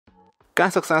ការ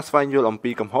សិក្សាស្វែងយល់អំ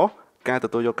ពីកំហុសការទ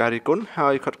ទួលយកការរិះគន់ហើ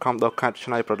យខិតខំដកខាត់ឆ្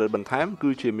នៃប្រឌិតបន្ថែមគឺ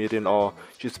ជាមេរៀនល្អ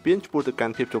ជាស្ពានឆ្ពោះទៅកា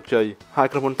ន់ភាពជោគជ័យហើយ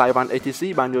ក្រុមហ៊ុនតៃវ៉ាន់ HTC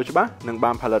បានយល់ច្បាស់និង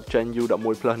បានផលិតចេញ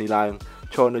U11 Plus នេះឡើង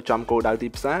ឈរនៅចំគោលដៅទី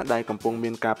ផ្សារដែលកំពុងមា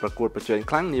នការប្រកួតប្រជែង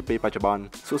ខ្លាំងនាពេលបច្ចុប្បន្ន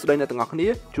សួស្តីអ្នកទាំងអស់គ្នា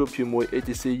ជួបជាមួយ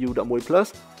HTC U11 Plus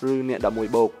ឬអ្នក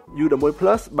11បូក U11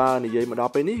 Plus បើនិយាយមកដ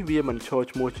ល់ពេលនេះវាមិនឈរ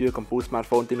ឈ្មោះជាកំពូល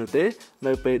smartphone ទេនោះទេ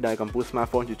នៅពេលដែលកំពូល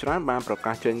smartphone ជាច្រើនបានប្រ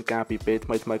កាសចេញកាលពីពេលថ្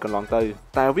មីកន្លងទៅ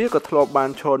តែវាក៏ធ្លាប់បាន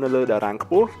ឈរនៅលើតារាងខ្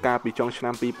ពស់កាលពីចុងឆ្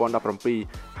នាំ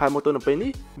2017ហើយមកទល់នឹងពេល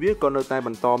នេះវាក៏នៅតែប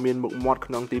ន្តមានមុខមាត់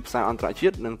ក្នុងទីផ្សារអន្តរជា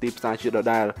តិនិងទីផ្សារជាតិដ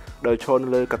ដែលដោយឈរនៅ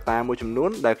លើកត្តាមួយចំនួន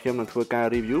ដែលខ្ញុំនឹងធ្វើការ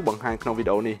review បង្ហាញក្នុងវី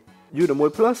ដេអូនេះ U11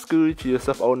 Plus គឺជា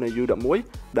sub-own នៃ U11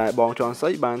 ដែលបងចនសី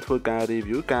បានធ្វើការ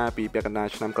review កាលពីពាក់កណ្ដាល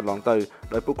ឆ្នាំកន្លងទៅ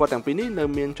ដោយពួកគាត់ទាំងពីរនេះនៅ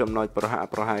មានចំណុចប្រហាក់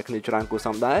ប្រហែលគ្នាច្រើនគួរស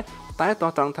មដែរតែ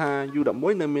តោះត្រង់ថា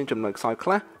U11 នៅមានចំណុចខ្សោយខ្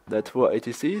លះដែលធ្វើ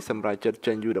HTC សម្រាប់ចិត្ត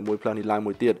ចេញ U11 Plus នេះឡើង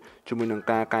មួយទៀតជាមួយនឹង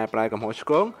ការកែប្រែកំហុសឆ្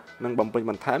គងនិងបំពេញ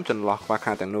បន្ថែមចន្លោះខ្វះ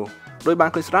ខាតទាំងនោះដោយបាន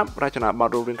ឃើញស្រាប់រចនាប័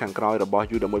ទ្មរូបរាងខាងក្រោយរបស់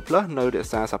U11 Plus នៅរ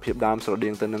ក្សាសភាពដើមស្រដៀ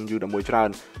ងទៅនឹង U11 ច្រើន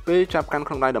ពេលចាប់កាន់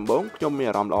ក្នុងដៃដំបូងខ្ញុំមាន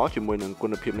អារម្មណ៍ល្អជាមួយនឹងគុ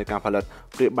ណភាពនៃការផលិត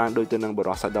ប្រៀបបានដូចទៅនឹងប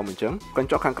រិសុទ្ធសាច់ដុំអញ្ចឹងកញ្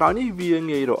ចក់ខាងក្រោយនេះវា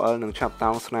ងាយរអិលនិងឆាប់តោ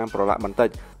ងស្នាមប្រឡាក់បន្តិច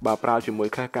បើប្រើជាមួយ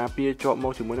ខេសការពារជាប់ម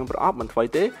កជាមួយនឹងប្រអប់មិនថ្មី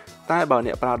ទេតែបើ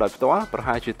អ្នកប្រើដោយផ្ទាល់ប្រ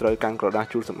ហែលជាត្រូវកាន់ក្រដាស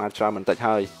ជូតសម្អាតច្រើនបន្តិច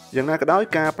ហើយយ៉ាងណាក៏ដោយ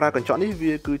ការប្រើកញ្ចក់នេះ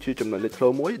វាគឺជាចំណុចលេចធ្លោ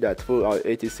មួយដែលធ្វើឲ្យ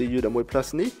HTC U11 Plus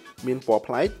នេះមានពណ៌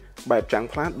ប្លែកបែបចាំង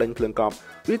ផ្លាតដេញភ្លើងកប់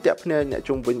វាទាក់ភ្នែកអ្នក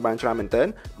ជុំវិញបានច្រើនមែនទែន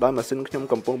ដោយម៉ាស៊ីនខ្ញុំ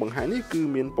កំពុងបង្ហាញនេះគឺ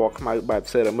មានពណ៌ខ្មៅបែប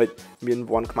សេរ៉ាមិកមាន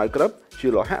វណ្ឌខ្មៅក្រឹបជា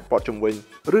លោហៈព័ទ្ធជុំវិញ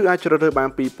ឬអាចជ្រើសរើសបាន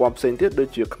ពីពណ៌ផ្សេងទៀតដូច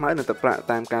ជាខ្មៅនិងទឹកប្រាក់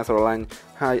តាមការស្រឡាញ់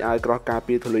ហើយអាវក្រោះការ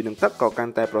ពារធូលីនឹងទឹកក៏កា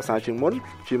ន់តែប្រសើរជាងមុន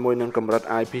ជាមួយនឹងកម្រិត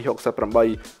IP68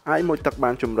 អាចមុជទឹកបា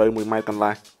នជម្រៅ1ម៉ែត្រកន្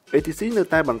លះ HTC នៅ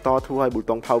តែបន្តធ្វើឲ្យប៊ូ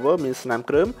តុង Power មានស្នាម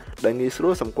គ្រើមដែលងាយស្រួ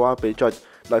លសម្គាល់ពេលចុច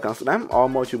ដោយខាងស្ដាំអម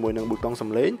មកជាមួយនឹងប៊ូតុងសំ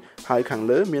ឡេងហើយខាង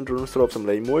លើមានរន្ធស្រូបសំ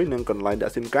ឡេងមួយនិងកន្លែងដា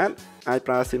ក់ SIM card អាច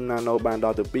ប្រើ SIM Nano បានដ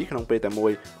ល់ទៅ2ក្នុងពេលតែមួ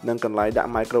យនិងកន្លែងដាក់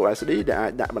Micro SD ដែលអា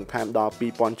ចដាក់បន្ថែមដល់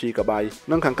 2000GB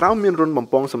និងខាងក្រោមមានរន្ធបំ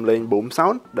ពងសំឡេង Boom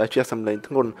Sound ដែលជះសំឡេង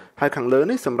ធ្ងន់ហើយខាងលើ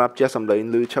នេះសម្រាប់ជះសំឡេង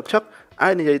ឮឆឹក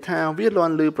អាចនិយាយថាវាលា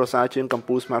ន់ឮប្រសើរជាងកំ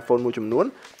ពូល smartphone មួយចំនួន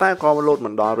តែក៏លោតមិ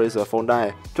នដល់ Razer Phone ដែរ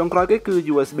ចុងក្រោយគេគឺ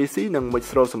USB-C និងមិច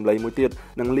ស្រូបសំឡេងមួយទៀត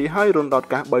និងលីហើយរន្ធដោត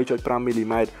កាស 3.5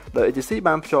 mm ដោយ HTC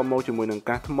បានភ្ជាប់មកជាមួយនឹង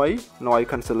កាសថ្មី Noise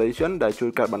Cancellation ដែលជួ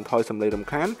យកាត់បន្ថយសំឡេងរំ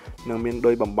ខាននិងមាន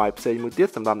ដូចបំបាយផ្សេងមួយទៀត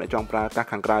សម្រាប់អ្នកចង់ប្រើកាស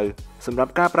ខាងក្រៅសម្រា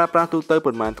ប់ការប្រើប្រាស់ទូទៅ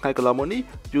ប៉ុន្មានថ្ងៃកន្លងមកនេះ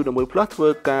U11 Plus ធ្វើ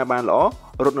ការបានល្អ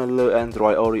រត់នៅលើ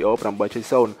Android Oreo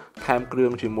 8.0 ថែមគ្រឿ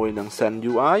ងជាមួយនឹង Zen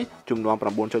UI ជំនាន់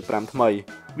 9.5 ថ្មី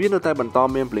វានៅតែបន្ត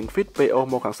មាន Blink Fit ពេលអូស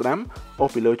មកខាងស្ដាំអូស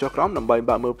ពីលើចុះក្រោមដើម្បី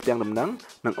បើកមើលផ្ទាំងដំណឹង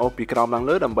និងអូសពីក្រោមឡើង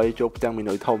លើដើម្បីចូលផ្ទាំងមី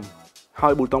នុយធំហើ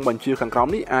យប៊ូតុងបញ្ជាខាងក្រោម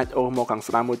នេះអាចអូសមកខាង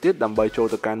ស្ដាំមួយទៀតដើម្បីចូល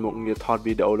ទៅកាន់មុខងារថត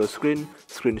វីដេអូលើ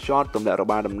screenshot ទម្លាក់រ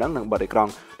បារដំណឹងនិងបិទអេក្រ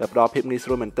ង់ដែលផ្ដល់ភាពងាយស្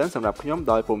រួលមែនទែនសម្រាប់ខ្ញុំ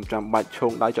ដោយពុំចាំបាច់ឈោ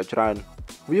ងដៃចុចច្រើន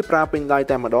វាប្រើពេញដៃ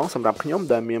តែម្ដងសម្រាប់ខ្ញុំ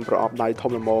ដែលមានប្រអប់ដៃ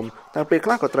ធំល្មមតែពេលខ្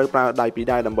លះក៏ត្រូវប្រើដៃពីរ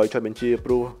ដៃដើម្បីចុចបញ្ជា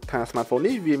ព្រោះថា smartphone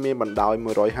នេះវាមានបណ្ដោយ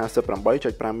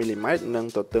 158.5 mm និង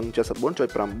ទទឹង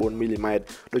 74.9 mm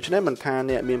ដូច្នេះមិនថា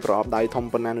អ្នកមានប្រអប់ដៃធំ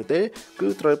ប៉ុណ្ណានោះទេគឺ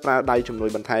ត្រូវប្រើដៃជំនួយ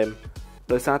បន្ថែម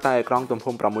ដោយសារតែអេក្រង់ទំ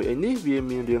ហំ 6 អ៊ីននេះវា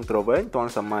មានរាងទ្រវែងទា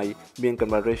ន់សម័យមានក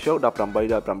ម្រិត ratio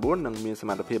 18:9និងមានសម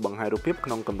ត្ថភាពបង្ហាញរូបភាពក្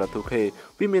នុងកម្រិត 2K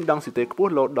វាមានដង់ស៊ីតេខ្ព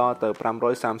ស់លោតដល់ទៅ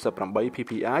 538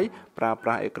 ppi ប្រើប្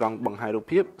រាស់អេក្រង់បង្ហាញរូប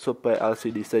ភាព Super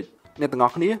LCD 6អ្នកទាំងអ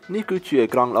ស់គ្នានេះគឺជាអេ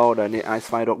ក្រង់ល្អដែលអ្នកអាច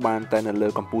ស្វែងរកបានតែនៅលើ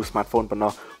កំពូល smartphone ប៉ុណ្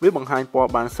ណោះវាបង្ហាញព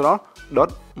ណ៌បានស្រស់ដុត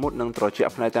មុតនិងត្រជា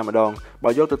ក់ភ្នែកតែម្ដងបើ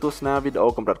យកទៅទស្សនាវីដេអូ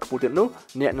កម្រិតខ្ពស់ទៀតនោះ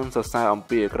អ្នកនឹងសរសើរអំ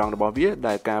ពីអេក្រង់របស់វា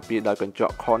ដែលការពារដោយកញ្ច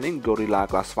ក់ Corning Gorilla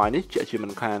Glass 5នេះជាក់ជាមិ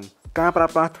នខានការប្រើ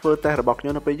ប្រាស់ធ្វើតេស្តរបស់ខ្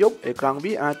ញុំនៅពេលយប់អេក្រង់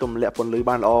វាអាចទម្លាក់ពន្លឺ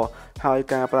បានល្អហើយ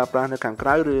ការប្រើប្រាស់នៅខាងក្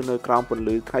រៅឬនៅក្រោមពន្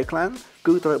លឺថ្ងៃខ្លាំង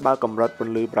គឺត្រូវបើកកម្រិតព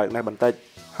ន្លឺ brightness បន្តិច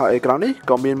ហើយអេក្រង់នេះ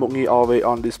ក៏មានមុខងារ Always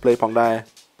On Display ផងដែរ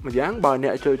ម្យ៉ាងបើអ្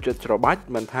នកចូលចិត្តច្របាច់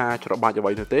មិនថាច្របាច់អ្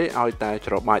វីនោះទេឲ្យតែ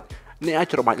ច្របាច់អ្នកអាច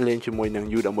ច្របាច់លេងជាមួយនឹង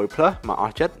U11 Plus មកអ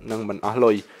ស់ចិត្តនិងមិនអស់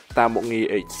លុយតាមមុខងារ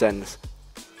H-Sense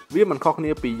វាមិនខុសគ្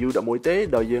នាពី U11 ទេ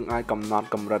ដោយយើងអាចកំណត់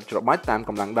កម្រិតច្របាច់តាមក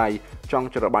ម្លាំងដៃចង់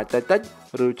ច្របាច់តិច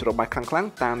ឬច្របាច់ខ្លាំង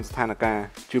តាមស្ថានភាព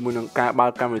ជាមួយនឹងការបើ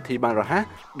កកម្មវិធីបានរហ័ស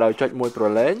ដោយចុចមួយប្រ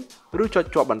ឡែងឬចុច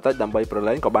ជាប់បន្តិចដើម្បីប្រ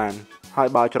ឡែងក៏បានហើយ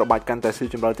បើច្របាច់កាន់តែស៊ី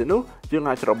ជម្រៅទៀតនោះយើង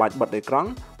អាចច្របាច់បិទអេក្រង់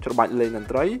ច្របាច់លេងតន្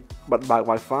ត្រីបិទបើក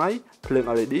Wi-Fi ភ្លើង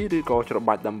LED ឬក៏ច្រ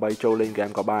បាច់ដើម្បីចូលលេងហ្គេម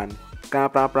ក៏បានការ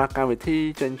ប្រើប្រាស់កម្មវិធី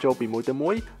ចេញចូលពីមួយទៅ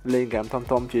មួយលេងហ្គេម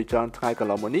ធំៗជាច្រើនថ្ងៃកន្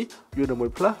លងមកនេះ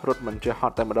U11 Plus រត់មិនចេះហ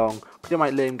ត់តែម្ដងខ្ញុំអា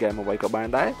ចលេងហ្គេមអ្វីក៏បាន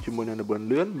ដែរជាមួយនឹងល្បឿន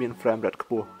លឿនមាន frame rate ខ្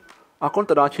ពស់ អរគុណ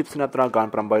ទៅដល់ chip Snapdragon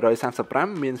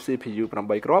 835 មាន CPU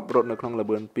 8 គ្រាប់រត់នៅក្នុងល្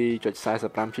បឿន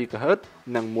 2.45 GHz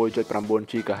និង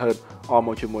 1.9 GHz អមម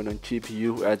កជាមួយនឹង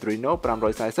GPU Adreno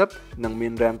 540និងមា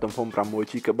ន RAM ទំហំ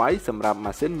 6GB សម្រាប់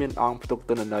ម៉ាស៊ីនមានអង្គផ្ទុក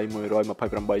ទិន្នន័យ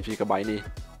 128GB នេះ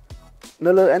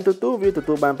នៅលើ Antutu វាទ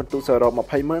ទួលបានពិន្ទុសរុប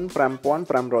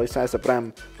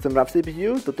 205,545 សម្រាប់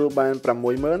CPU ទទួលបាន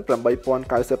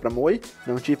 68,096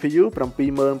 និង GPU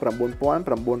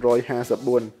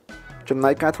 79,954 ចំ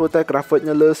ណែកការធ្វើតេស្ត graphic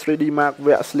នៅលើ 3D Mark វ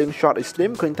គ្គ Slingshot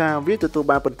Extreme ឃើញថាវាទទួល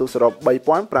បានពិន្ទុសរុប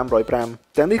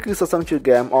 3,505 ទាំងនេះគឺសុទ្ធសឹងជា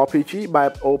game RPG បែ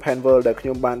ប Open World ដែលខ្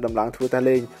ញុំបានដំឡើងធ្វើតេស្ត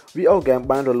លេង VO game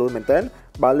បានរលូនមែនទែន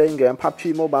បើលេង game PUBG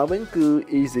Mobile វិញគឺ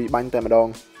easy បាញ់តែម្ដង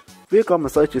វាក៏មិ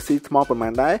នសូវជាស៊ីថ្មប៉ុន្មា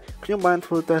នដែរខ្ញុំបាន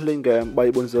ធ្វើតេស្តលេង game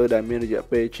 3-4 giờ ដែលមានរយៈ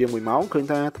ពេលជាង1ម៉ោងឃើញ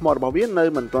ថាថ្មរបស់វានៅ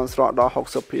មិនទាន់ស្រកដល់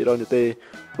 60% នោះទេ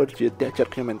ពិតជាទាក់ចិត្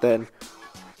តខ្ញុំមែនទែន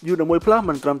U11 Plus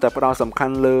មិនត្រឹមតែផ្ដោតសំខា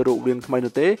ន់លើរូបរាងថ្មី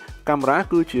នោះទេកាមេរ៉ា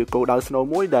គឺជាគោលដៅស្នូល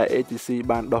មួយដែល HTC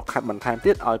បានដុសខាត់បន្ថែម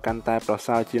ទៀតឲ្យកាន់តែប្រ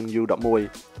សើរជាង U11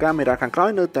 កាមេរ៉ាខាងក្រោយ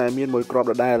នៅតែមានមួយគ្រាប់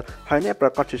ដដែលហើយអ្នកប្រ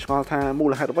កាសជាឆ្ងល់ថាមូ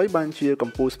លហេតុអ្វីបានជាក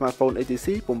ម្ពុជា smartphone HTC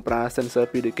ពុំប្រើ sensor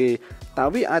ពីដូចគេតើ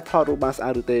វាអាចថតរូបបានស្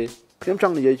អាតឬទេខ្ញុំច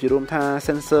ង់និយាយជារួមថា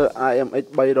sensor IMX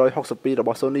 362 រប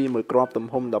ស់ Sony មួយគ្រាប់ទំ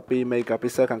ហំ 12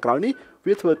 megapixel ខាងក្រោយនេះ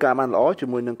វាធ្វើការបានល្អជា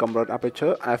មួយនឹងកម្រិត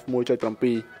aperture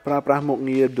f1.7 ប្រើប្រាស់មុខ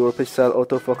ងារ dual pixel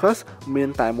autofocus មាន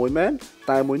តែមួយមែន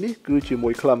តែមួយនេះគឺជា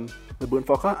ខ្លឹមល្បឿន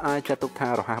focus អាចចាត់ទុកថា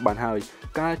រហ័សបានហើយ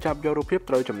ការចាប់យករូបភាព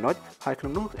ត្រូវចំណុចហើយក្នុ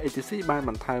ងនោះ HTC បានប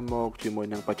ន្ថែមមកជាមួយ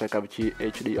នឹងបច្ចេកវិទ្យា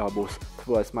HDR boost ធ្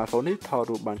វើឲ្យ smartphone នេះថត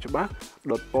រូបបានច្បាស់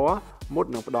ដុតពណ៌មុត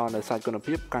នឹងផ្ដល់នូវសាច់គុណ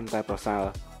ភាពកាន់តែប្រសើរ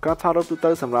ការថតរូបទូ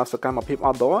ទៅសម្រាប់សកម្មភាព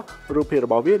outdoor រូបភាពរ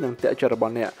បស់វានឹងទាក់ចិត្តរប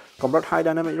ស់អ្នកកម្រិត high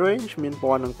dynamic range មានព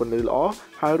ណ៌និងពន្លឺល្អ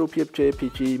ហើយរូបភាព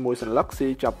JPG មួយសន្លឹកស៊ី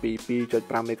ចាប់ពី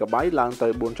 2.5 MB ឡើងទៅ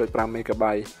 4.5 MB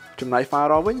ចំណែក file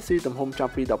RAW វិញស៊ីទំហំចា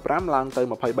ប់ពី 15 ឡើងទៅ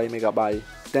 23 MB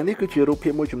ទាំងនេះគឺជារូបភា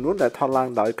ពមួយចំនួនដែលថតឡើង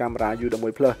ដោយកាមេរ៉ា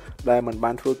U11 Plus ដែលមិន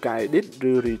បានធ្វើការ edit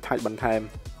ឬ retouch បន្ថែម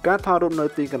ការថតរូបនៅ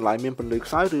ទីកន្លែងមានពន្លឺ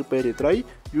ខ្សោយឬពេលរាត្រី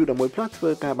U11 Plus ធ្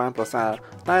វើការបានប្រសើរ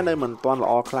តែនៅមិនទាន់ល្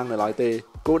អខ្លាំងនៅឡើយទេ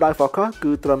គោលដៅ focus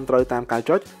គឺត្រឹមត្រូវតាមការ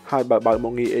ចុចហើយបើបើកមុ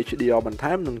ខងារ HDR បន្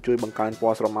ថែមនឹងជួយបង្កើនព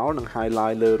ណ៌ស្រមោលនិង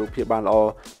highlight លើរូបភាពបានល្អ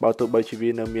បើទោះបីជាវា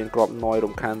នៅមានគ្រាប់ noise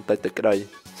រំខានតិចៗក្តី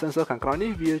sensor ខាងក្រោយ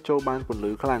នេះវាចូលបានពន្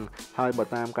លឺខ្លាំងហើយបើ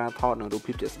តាមការថតនឹងរូប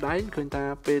ភាពជាក់ស្ដែងឃើញថា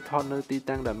ពេលថតនៅទី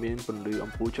តាំងដែលមានពន្លឺ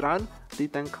អំពូលច្រើនទី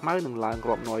តាំងខ្មៅនឹងឡើងគ្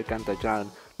រាប់ noise កាន់តែច្រើន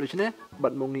ដូច្នេះបិ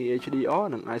ទមុខងារ HDR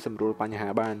នឹងអាចសម្រួលបញ្ហា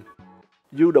បាន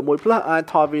U11 Plus អាច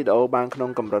ថតវីដេអូបានក្នុង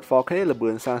កម្រិត 4K ល្បឿ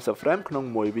ន 30 frame ក្នុង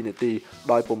1វិនាទី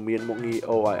ដោយពុំមានមុខងារ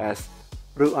OIS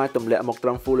ឬអាចទម្លាក់មកត្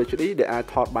រឹម Full HD ដែលអាច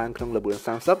ថតបានក្នុងល្បឿន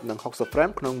 30 និង 60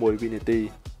 frame ក្នុង1វិនាទី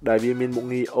ដែលវាមានមុខ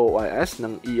ងារ OIS និ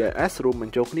ង EIS រួមប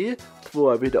ញ្ចូលគ្នាធ្វើ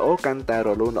ឲ្យវីដេអូកាន់តែរ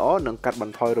លូនល្អនិងកាត់ប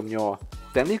ន្ថយរំញ័រ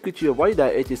ទាំងនេះគឺជាអ្វីដែ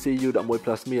ល HTC U11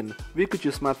 Plus មានវាគឺជា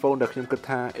smartphone ដែលខ្ញុំគិត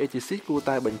ថា HTC គួរ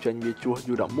តែបញ្ចេញវាជួស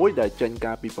U11 ដែលចេញ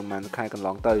កាលពីប្រហែលខែកន្ល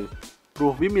ងទៅព្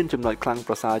រោះវាមានចំណុចខ្លាំង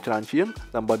ប្រសើរច្រើនជាង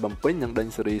ដើម្បីបំពេញនិងដេញ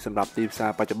ស៊េរីសម្រាប់ទីផ្សា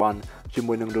របច្ចុប្បន្នជា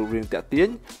មួយនឹងរូបរាងទាក់ទាញ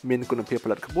មានគុណភាពផ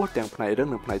លិតខ្ពស់ទាំងផ្នែករឹង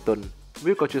និងផ្នែកទន់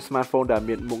វាក៏ជា smartphone ដែល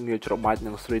មានមុខងារច្របាច់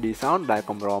និង 3D sound ដែល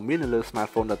កម្រមាននៅលើ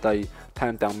smartphone ដទៃថែ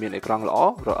មទាំងមានអេក្រង់ល្អ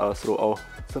រអិលស្រួលអូស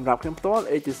សម្រាប់ខ្ញុំផ្ទាល់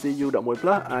HTC U11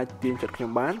 Plus អាចទាញចិត្តខ្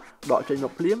ញុំបានដកចេញម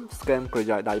កភ្លាម scan ក្រ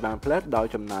យ៉យដៃបានផ្លែតដោយ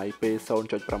ចំណាយពេល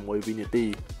 0.6 វិនាទី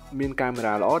មានកាមេ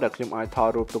រ៉ាល្អដែលខ្ញុំអាចថត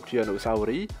រូបទុកជាអនុស្សាវ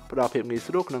រីយ៍ផ្ដល់ភាពងាយ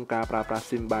ស្រួលក្នុងការប្រើប្រាស់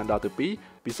SIM បានដល់ទៅ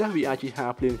2ពិសេសវាអាចជិះហា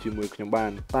លភ្លៀងជាមួយខ្ញុំបា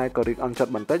នតែក៏រីកអន់ចិត្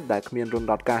តបន្តិចដែលគ្មានរុន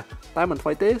ដុតកាសតែមិនថ្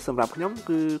មីទេសម្រាប់ខ្ញុំ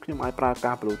គឺខ្ញុំអាចប្រើ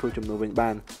កាស Bluetooth ជំនួសវិញបា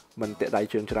នមិនតាក់ដៃ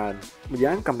ជើងច្រើនម្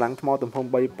យ៉ាងកម្លាំងថ្មទំហំ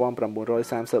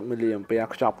 3930 mAh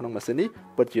ខ្ចប់ក្នុងម៉ាស៊ីននេះ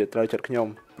ពិតជាត្រូវចិត្តខ្ញុំ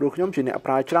ព្រោះខ្ញុំជាអ្នក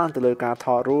ប្រើច្រើនទៅលើការថ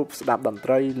តរូបស្ដាប់តន្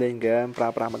ត្រីលេងហ្គេមប្រើ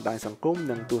ប្រាស់បណ្ដាញសង្គម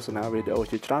និងទស្សនាវីដេអូ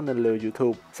ជាច្រើននៅលើ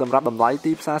YouTube សម្រាប់តម្លៃ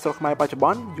ទីផ្សារស្រុកខ្មែរបច្ចុប្ប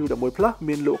ន្ន U11 Plus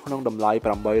មានលក់ក្នុងតម្លៃ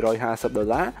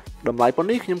$850តម្លៃប៉ុណ្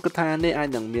នេះខ្ញុំគិតថានេះអាច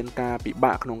នឹងមានការពិ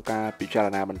បាកក្នុងការពិចារ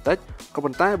ណាបន្តិចក៏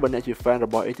ប៉ុន្តែបើអ្នកជា fan រ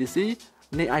បស់ HTC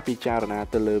នេះអាចពិចារណា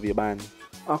ទៅលើវាបាន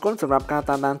អរគុណសម្រាប់ការ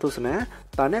តាមដានទស្សនា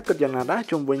តើអ្នកគិតយ៉ាងណាដែរ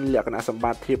ជុំវិញលក្ខណៈសម្ប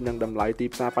ត្តិធៀបនឹងតម្លៃទី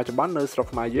ផ្សារបច្ចុប្បន្ននៅស្រុក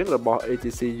ខ្មែរយើងរបស់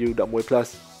HTC U11 Plus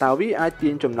តើវាអាចទា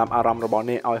ញចំណាប់អារម្មណ៍របស់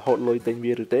អ្នកឲ្យហូតលុយទិញ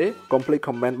វាឬទេកុំភ្លេច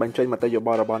comment បញ្ចេញមតិយោប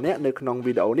ល់របស់អ្នកនៅក្នុង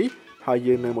វីដេអូនេះហើយ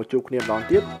យើងនឹងមកជួបគ្នាម្ដង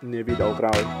ទៀតនាវីដេអូក្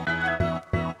រោយ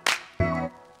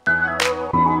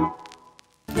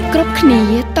គ្រប់គ្នា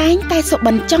តែងតែសុ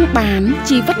បិនចង់បាន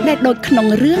ជីវិតដែលដូចក្នុង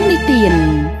រឿងនិទាន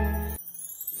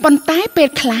ប៉ុន្តែពេល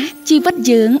ខ្លះជីវិត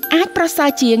យើងអាចប្រសើរ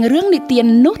ជាងរឿងនិទាន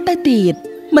នោះទៅទៀត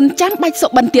មិនចាំបាច់សុ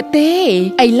បិនទៀតទេ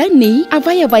ឥឡូវនេះអ្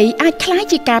វីអាចคล้าย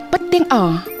ជាការពិតទាំងអ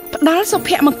ស់ផ្ដល់សុភ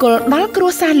មង្គលដល់គ្រួ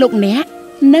សារលោកអ្នក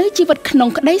នៅជីវិតក្នុង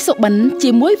ក្តីសុបិនជា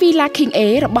មួយ Villa King A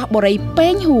របស់បូរីពេ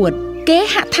ញហួតគេ គេ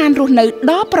ហដ្ឋានរស់នៅ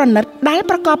ដ៏ប្រណិតដែល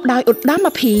ប្រកបដោយឧត្តម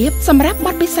ភាពសម្រាប់ប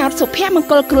ទពិសោធន៍សុភមង្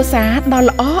គលគ្រួសារដ៏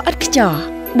ល្អឥតខ្ចោះ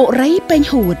បុរីពេញ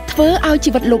ហួតធ្វើឲ្យ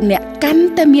ជីវិតលោកអ្នកកាន់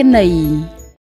តែមានន័យ